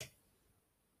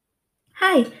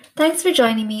Hi, thanks for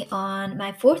joining me on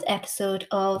my fourth episode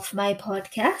of my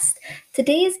podcast.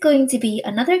 Today is going to be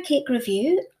another cake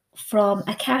review from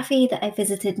a cafe that I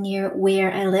visited near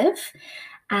where I live.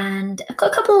 And I've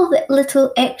got a couple of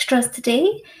little extras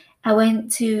today. I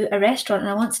went to a restaurant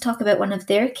and I want to talk about one of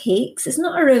their cakes. It's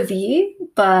not a review,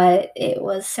 but it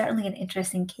was certainly an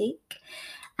interesting cake.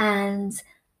 And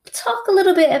talk a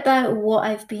little bit about what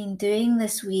I've been doing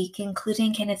this week,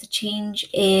 including kind of the change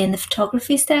in the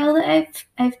photography style that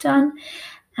I've done.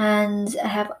 And I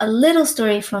have a little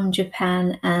story from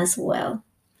Japan as well.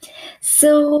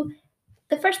 So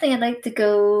the first thing I'd like to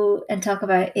go and talk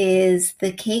about is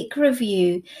the cake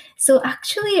review. So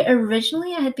actually,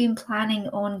 originally I had been planning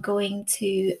on going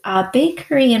to a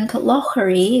bakery in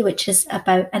Pitlochry, which is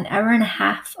about an hour and a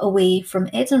half away from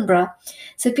Edinburgh.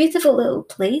 It's a beautiful little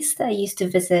place that I used to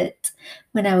visit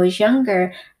when I was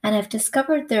younger, and I've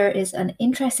discovered there is an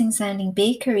interesting sounding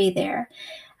bakery there.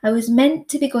 I was meant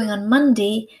to be going on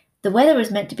Monday. The weather was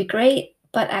meant to be great,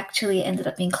 but actually it ended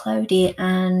up being cloudy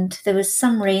and there was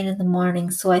some rain in the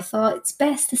morning. So I thought it's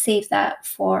best to save that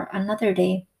for another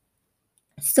day.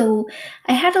 So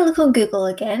I had a look on Google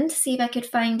again to see if I could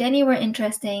find anywhere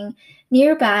interesting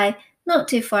nearby, not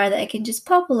too far, that I can just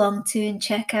pop along to and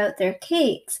check out their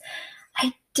cakes.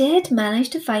 I did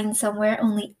manage to find somewhere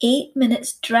only 8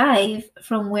 minutes drive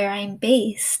from where I'm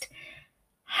based.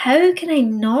 How can I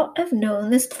not have known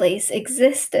this place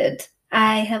existed?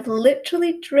 I have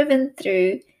literally driven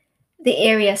through the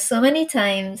area so many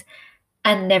times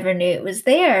and never knew it was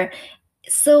there.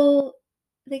 So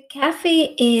the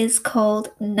cafe is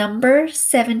called Number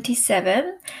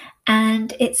 77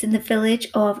 and it's in the village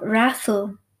of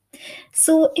Ratho.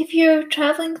 So if you're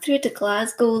traveling through to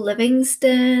Glasgow,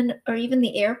 Livingston, or even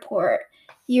the airport,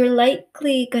 you're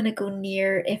likely going to go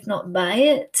near, if not by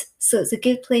it. So it's a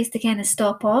good place to kind of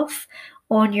stop off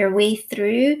on your way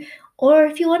through. Or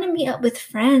if you want to meet up with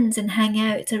friends and hang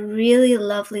out, it's a really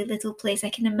lovely little place.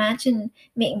 I can imagine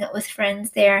meeting up with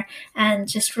friends there and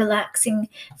just relaxing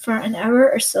for an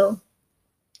hour or so.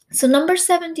 So Number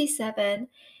 77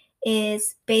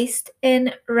 is based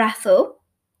in Ratho.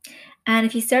 And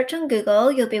if you search on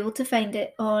Google, you'll be able to find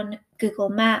it on Google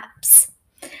Maps.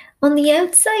 On the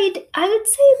outside, I would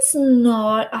say it's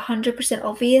not 100%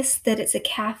 obvious that it's a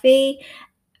cafe,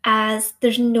 as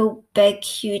there's no big,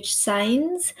 huge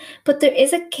signs, but there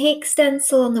is a cake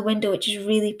stencil on the window, which is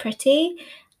really pretty.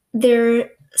 Their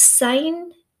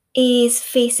sign is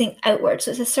facing outward,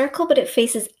 so it's a circle, but it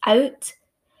faces out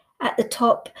at the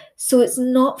top, so it's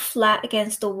not flat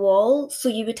against a wall. So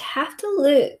you would have to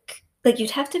look, like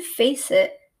you'd have to face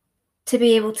it to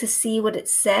be able to see what it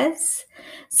says.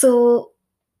 So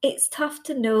it's tough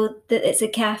to know that it's a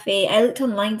cafe. I looked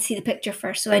online to see the picture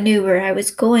first, so I knew where I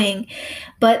was going.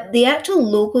 But the actual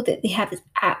logo that they have is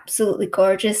absolutely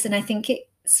gorgeous, and I think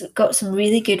it's got some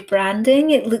really good branding.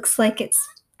 It looks like it's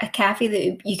a cafe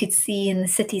that you could see in the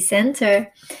city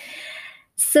centre.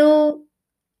 So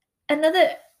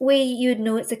another way you'd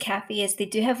know it's a cafe is they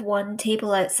do have one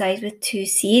table outside with two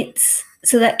seats.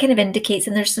 So that kind of indicates,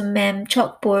 and there's some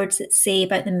chalkboards that say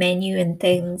about the menu and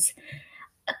things.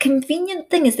 A convenient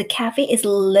thing is the cafe is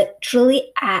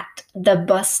literally at the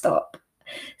bus stop.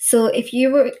 So if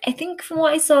you were, I think from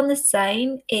what I saw on the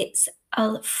sign, it's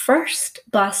a first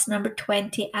bus number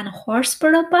 20 and a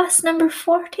Horsborough bus number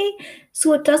 40.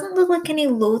 So it doesn't look like any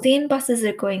Lothian buses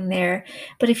are going there.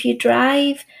 But if you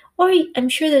drive, or I'm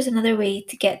sure there's another way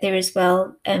to get there as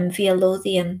well, via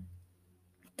Lothian.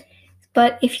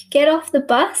 But if you get off the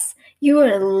bus, you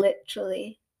are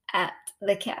literally at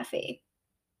the cafe.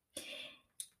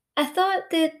 I thought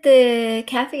that the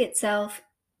cafe itself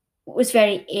was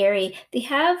very airy. They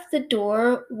have the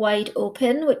door wide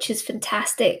open, which is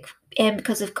fantastic. And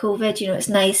because of COVID, it's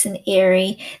nice and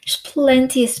airy. There's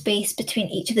plenty of space between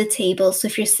each of the tables. So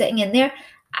if you're sitting in there,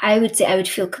 I would say I would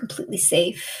feel completely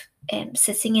safe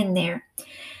sitting in there.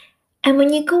 And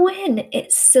when you go in,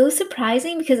 it's so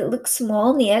surprising because it looks small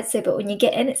on the outside, but when you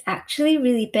get in, it's actually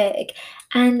really big.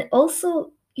 And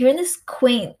also, you're in this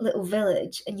quaint little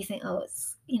village, and you think, oh, it's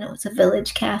a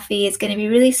village cafe. It's going to be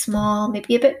really small,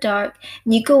 maybe a bit dark.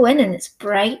 And you go in, and it's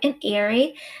bright and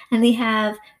airy, and they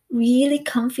have really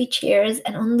comfy chairs.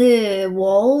 And on the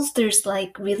walls, there's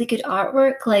like really good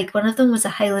artwork. Like one of them was a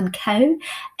Highland cow.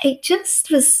 It just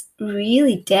was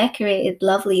really decorated,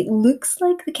 lovely. It looks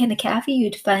like the kind of cafe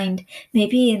you'd find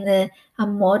maybe in a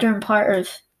modern part of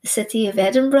the city of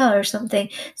Edinburgh or something.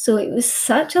 So it was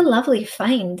such a lovely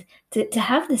find to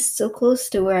have this so close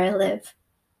to where I live.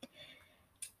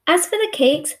 As for the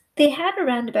cakes, they had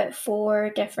around about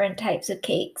 4 different types of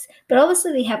cakes, but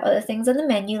obviously they have other things on the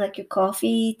menu like your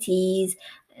coffee, teas,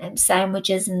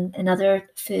 sandwiches, and other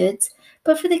foods.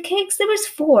 But for the cakes, there was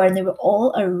 4 and they were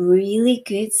all a really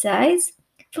good size.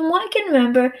 From what I can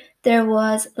remember, there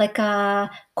was like a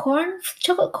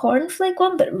chocolate cornflake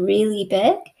one, but really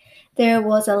big. There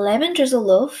was a lemon drizzle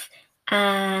loaf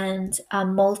and a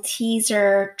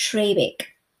Malteser tray bake.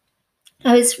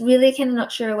 I was really kind of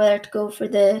not sure whether to go for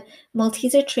the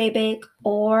Malteser tray bake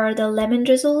or the lemon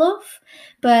drizzle loaf.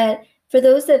 But for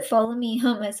those that follow me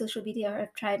on my social media or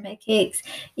have tried my cakes,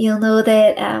 you'll know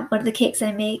that one of the cakes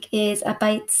I make is a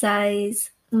bite-size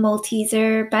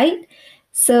Malteser bite.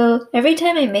 So every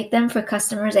time I make them for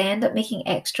customers, I end up making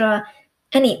extra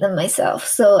and eat them myself.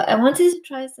 So I wanted to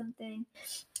try something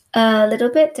a little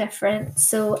bit different.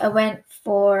 So I went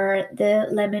for the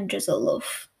lemon drizzle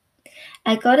loaf.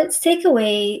 I got it to take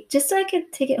away just so I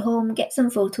could take it home, get some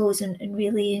photos, and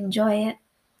really enjoy it.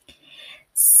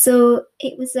 So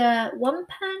it was a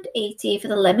 £1.80 for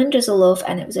the lemon drizzle loaf,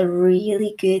 and it was a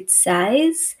really good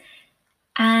size.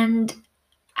 And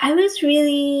I was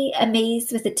really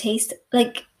amazed with the taste.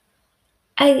 Like,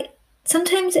 I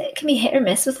sometimes it can be hit or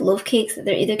miss with loaf cakes that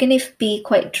they're either going to be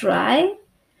quite dry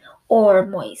or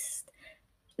moist.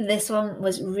 This one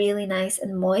was really nice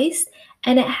and moist,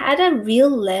 and it had a real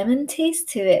lemon taste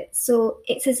to it. So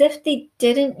it's as if they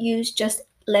didn't use just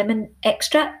lemon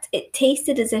extract. It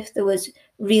tasted as if there was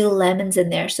real lemons in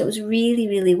there. So it was really,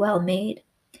 really well made.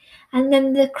 And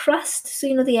then the crust,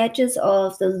 so the edges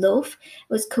of the loaf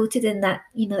was coated in that,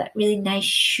 that really nice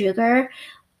sugar.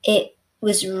 It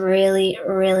was really,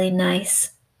 really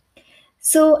nice.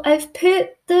 So I've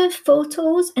put the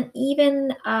photos and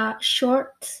even a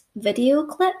short video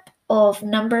clip of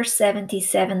number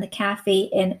 77, the cafe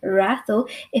in Ratho,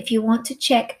 if you want to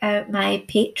check out my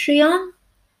Patreon.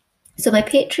 So my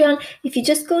Patreon, if you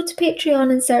just go to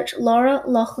Patreon and search Laura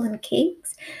Loughlin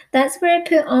Cakes, that's where I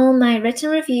put all my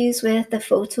written reviews with the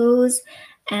photos.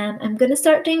 I'm going to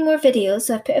start doing more videos,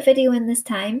 so I put a video in this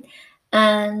time,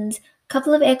 and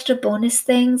couple of extra bonus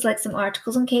things like some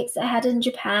articles on cakes that I had in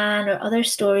Japan or other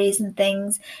stories and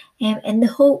things, in the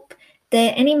hope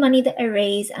that any money that I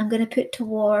raise I'm going to put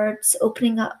towards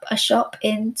opening up a shop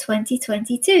in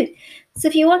 2022. So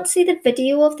if you want to see the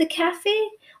video of the cafe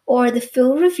or the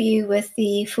full review with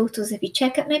the photos, if you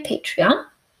check out my Patreon.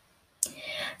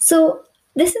 So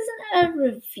this isn't a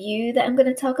review that I'm going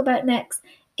to talk about next.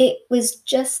 It was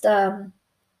just a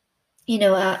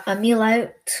meal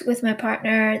out with my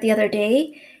partner the other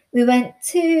day. We went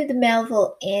to the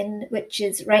Melville Inn, which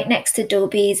is right next to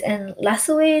Dobie's in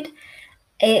Lassowade.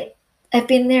 I've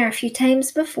been there a few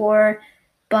times before,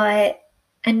 but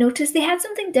I noticed they had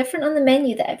something different on the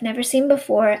menu that I've never seen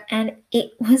before, and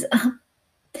it was a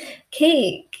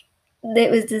cake that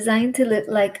was designed to look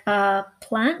like a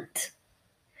plant.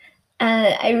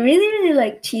 I really, really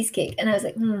like cheesecake, and I was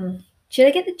like, should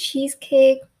I get the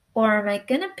cheesecake or am I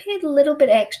gonna pay a little bit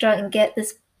extra and get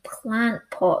this plant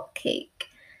pot cake?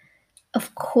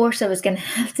 Of course, I was gonna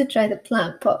have to try the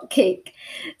plant pot cake.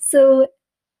 So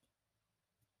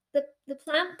the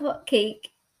plant pot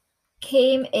cake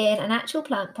came in an actual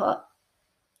plant pot.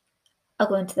 I'll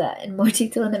go into that in more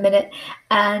detail in a minute.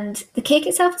 And the cake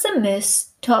itself is a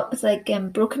mousse topped with like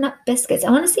broken up biscuits. I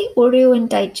want to say Oreo and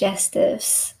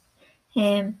digestives.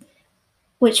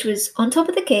 Which was on top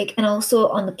of the cake and also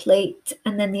on the plate.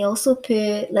 And then they also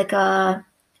put like a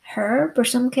herb or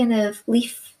some kind of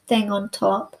leaf thing on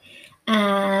top.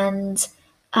 And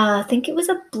I think it was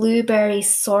a blueberry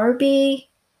sorbet.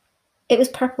 It was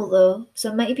purple though, so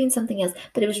it might have been something else,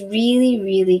 but it was really,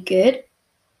 really good.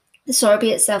 The sorbet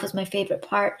itself was my favorite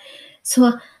part.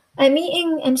 So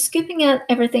I'm scooping out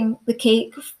everything, the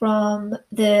cake from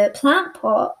the plant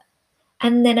pot,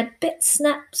 and then a bit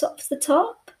snaps off the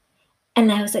top. And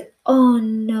I was like, oh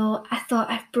no, I thought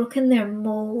I've broken their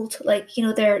mold, like,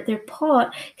 their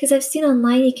pot. Because I've seen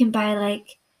online you can buy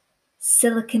like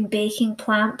silicon baking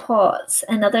plant pots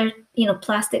and other,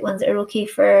 plastic ones that are okay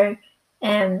for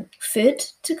food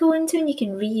to go into and you can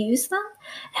reuse them.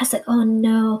 And I was like, oh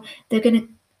no, they're gonna,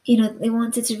 they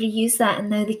wanted to reuse that and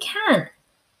now they can't.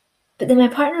 But then my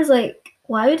partner was like,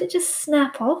 why would it just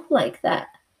snap off like that?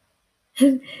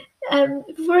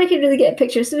 Before I could really get a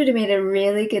picture, somebody would have made a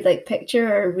really good like picture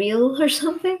or a reel or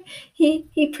something.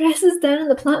 He presses down on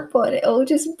the plant pot and it all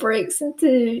just breaks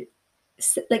into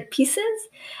like pieces,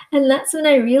 and that's when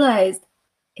I realized,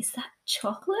 is that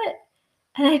chocolate?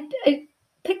 And I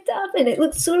picked it up and it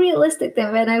looked so realistic.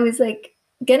 Then when I was like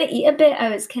gonna eat a bit, I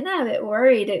was kind of a bit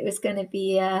worried it was gonna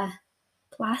be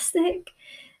plastic,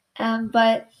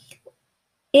 but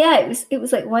yeah, it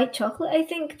was like white chocolate, I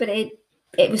think, but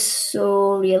it was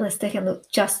so realistic and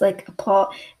looked just like a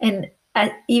pot. And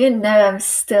even now, I'm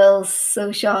still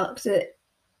so shocked that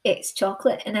it's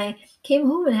chocolate. And came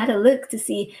home and had a look to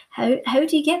see how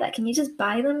do you get that? Can you just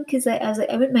buy them? Because I was like,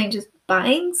 I wouldn't mind just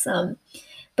buying some.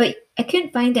 But I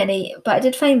couldn't find any, but I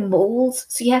did find molds.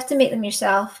 So you have to make them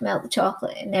yourself, melt the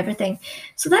chocolate and everything.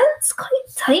 So that's quite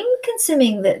time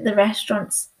consuming that the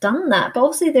restaurant's done that. But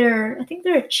obviously I think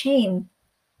they're a chain,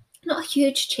 not a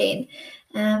huge chain.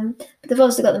 But they've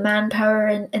also got the manpower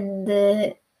and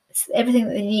the everything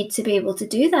that they need to be able to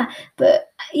do that.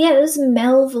 But yeah, there's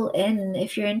Melville Inn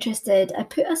if you're interested. I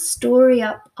put a story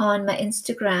up on my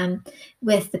Instagram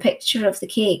with the picture of the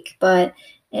cake, but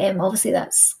obviously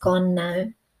that's gone now.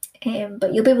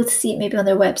 But you'll be able to see it maybe on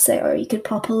their website, or you could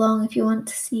pop along if you want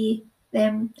to see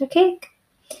their cake.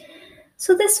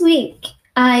 So this week,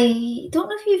 I don't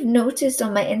know if you've noticed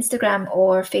on my Instagram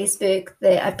or Facebook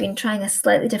that I've been trying a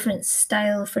slightly different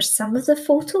style for some of the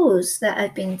photos that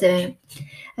I've been doing.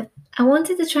 I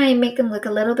wanted to try and make them look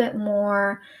a little bit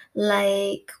more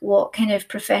like what kind of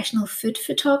professional food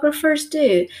photographers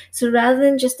do. So rather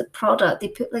than just the product, they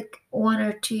put like one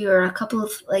or two or a couple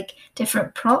of like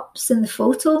different props in the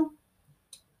photo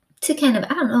to kind of,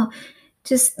 I don't know,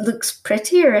 just looks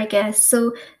prettier, I guess.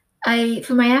 So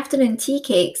for my afternoon tea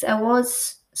cakes, I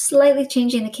was slightly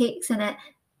changing the cakes in it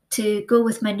to go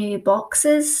with my new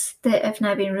boxes that have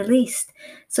now been released.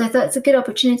 So I thought it's a good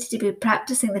opportunity to be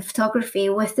practicing the photography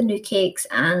with the new cakes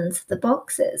and the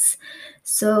boxes.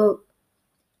 So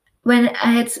when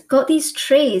I had got these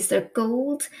trays, they're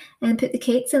gold, and put the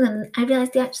cakes in them, I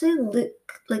realized they actually look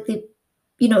like they,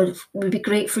 would be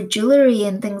great for jewelry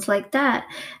and things like that.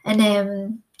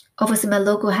 And obviously my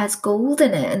logo has gold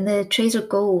in it and the trays are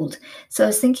gold. So I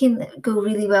was thinking that would go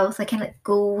really well with like kind of like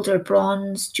gold or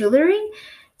bronze jewelry.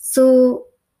 So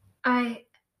I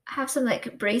have some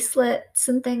like bracelets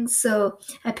and things, so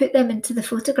I put them into the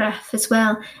photograph as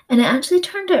well, and it actually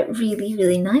turned out really,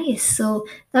 really nice. So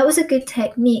that was a good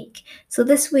technique. So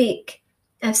this week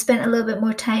I've spent a little bit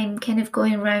more time kind of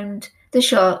going around the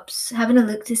shops, having a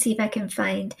look to see if I can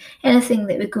find anything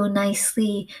that would go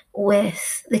nicely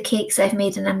with the cakes I've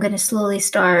made, and I'm going to slowly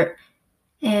start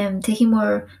taking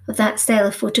more of that style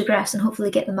of photographs and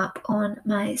hopefully get them up on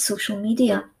my social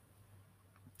media.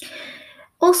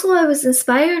 Also, I was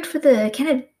inspired for the kind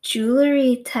of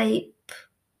jewelry type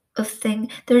of thing.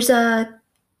 There's a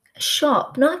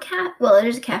shop, not a cat. Well,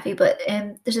 there's a cafe, but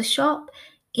there's a shop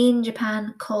in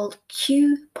Japan called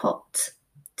Q Pot.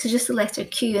 So just the letter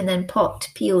Q and then pot,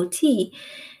 P-O-T.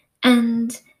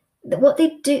 And what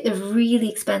they do, they're really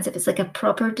expensive. It's like a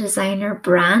proper designer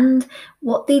brand.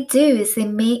 What they do is they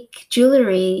make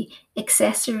jewelry,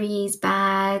 accessories,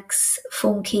 bags,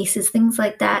 phone cases, things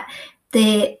like that.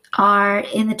 They are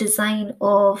in the design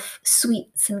of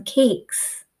sweets and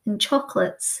cakes and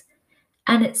chocolates.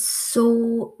 And it's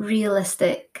so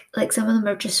realistic. Like some of them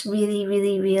are just really,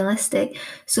 really realistic.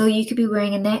 So you could be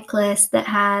wearing a necklace that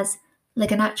has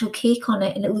like an actual cake on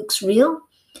it and it looks real.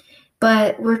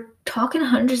 But we're talking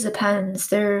hundreds of pounds.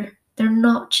 They're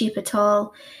not cheap at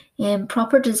all.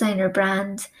 Proper designer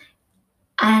brand.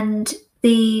 And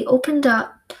they opened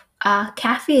up a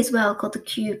cafe as well called the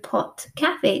Q Pot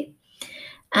Cafe.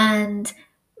 And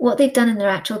what they've done in their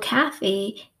actual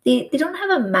cafe, they don't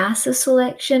have a massive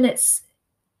selection. It's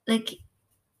like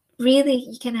really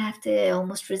you kind of have to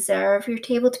almost reserve your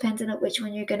table depending on which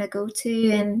one you're going to go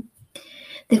to. And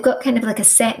they've got kind of like a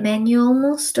set menu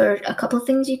almost, or a couple of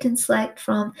things you can select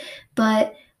from.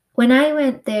 But when I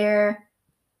went there,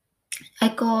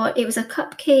 it was a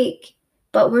cupcake,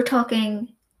 but we're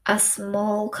talking a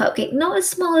small cupcake, not as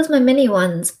small as my mini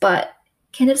ones, but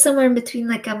kind of somewhere in between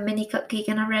like a mini cupcake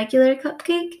and a regular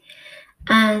cupcake.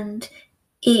 And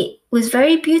it was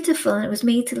very beautiful and it was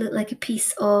made to look like a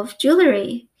piece of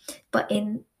jewelry, but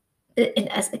in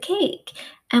as a cake.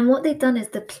 And what they've done is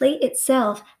the plate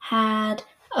itself had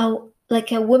a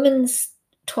woman's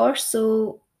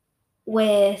torso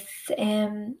with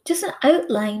just an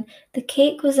outline. The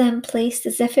cake was then placed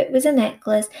as if it was a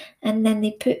necklace, and then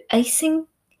they put icing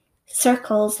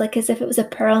circles, like as if it was a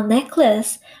pearl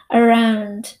necklace,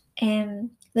 around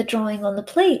the drawing on the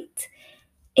plate.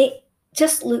 It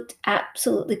just looked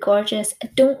absolutely gorgeous. I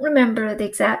don't remember the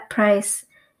exact price,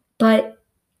 but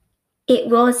it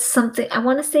was something, I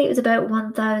want to say it was about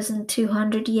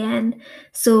 1,200 yen,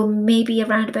 so maybe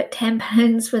around about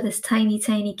 £10 for this tiny,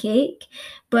 tiny cake.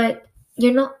 But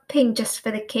you're not paying just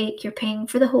for the cake, you're paying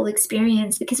for the whole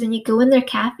experience, because when you go in their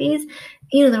cafes,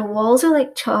 their walls are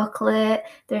like chocolate,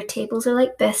 their tables are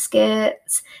like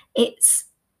biscuits. It's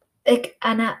like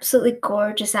an absolutely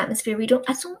gorgeous atmosphere. I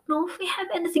don't know if we have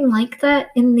anything like that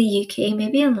in the UK,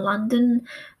 maybe in London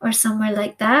or somewhere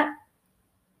like that.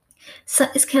 So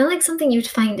it's kind of like something you'd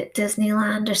find at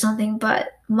Disneyland or something, but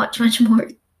much, much more,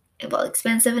 well,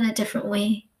 expensive in a different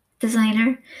way.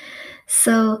 designer.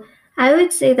 So I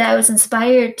would say that I was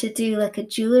inspired to do like a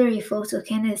jewelry photo,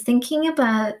 kind of thinking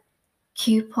about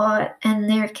Q-Pot and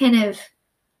their kind of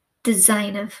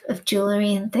design of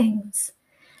jewelry and things.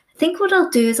 I think what I'll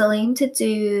do is I'll aim to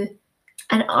do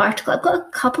an article. I've got a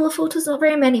couple of photos, not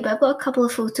very many, but I've got a couple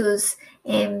of photos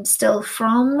still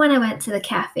from when I went to the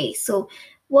cafe. So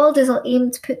what I'll do is I'll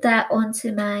aim to put that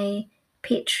onto my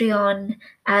Patreon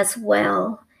as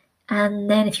well. And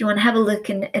then if you want to have a look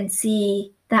and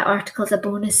see that article as a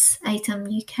bonus item,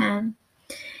 you can.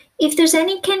 If there's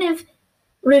any kind of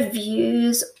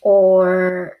reviews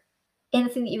or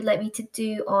anything that you would like me to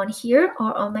do on here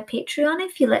or on my Patreon,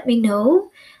 if you let me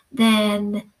know,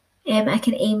 then I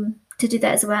can aim to do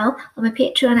that as well. On my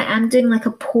Patreon, I am doing like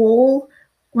a poll.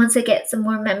 Once I get some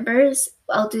more members,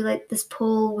 I'll do like this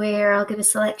poll where I'll give a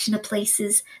selection of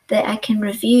places that I can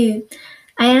review.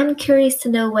 I am curious to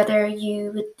know whether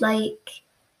you would like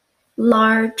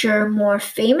larger, more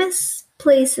famous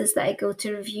places that I go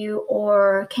to review,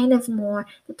 or kind of more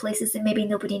the places that maybe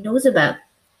nobody knows about.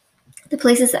 The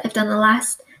places that I've done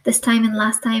this time and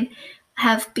last time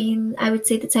have been, I would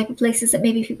say, the type of places that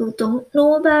maybe people don't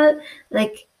know about.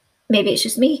 Like maybe it's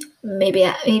just me. Maybe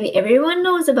everyone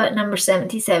knows about Number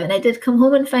 77. I did come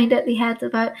home and find out they had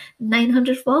about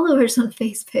 900 followers on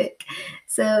Facebook.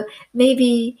 So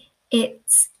maybe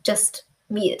it's just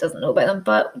me that doesn't know about them.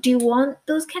 But do you want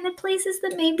those kind of places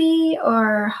that maybe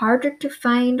are harder to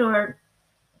find or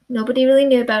nobody really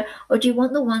knew about, or do you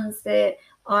want the ones that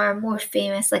are more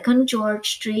famous, like on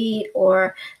George Street,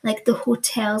 or like the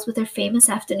hotels with their famous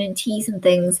afternoon teas and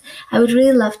things? I would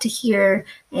really love to hear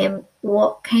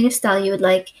what kind of style you would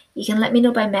like. You can let me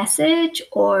know by message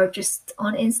or just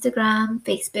on Instagram,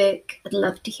 Facebook. I'd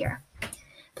love to hear.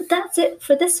 But that's it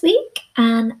for this week,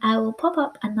 and I will pop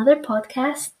up another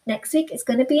podcast next week. It's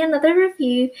going to be another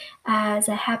review, as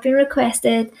I have been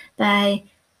requested by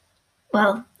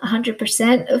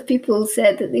 100% of people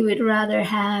said that they would rather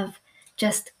have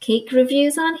just cake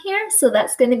reviews on here. So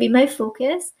that's going to be my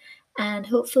focus. And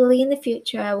hopefully in the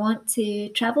future, I want to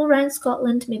travel around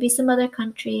Scotland, maybe some other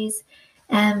countries,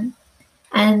 and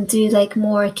do like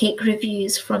more cake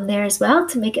reviews from there as well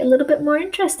to make it a little bit more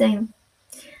interesting.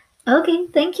 Okay,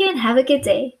 thank you and have a good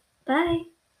day. Bye.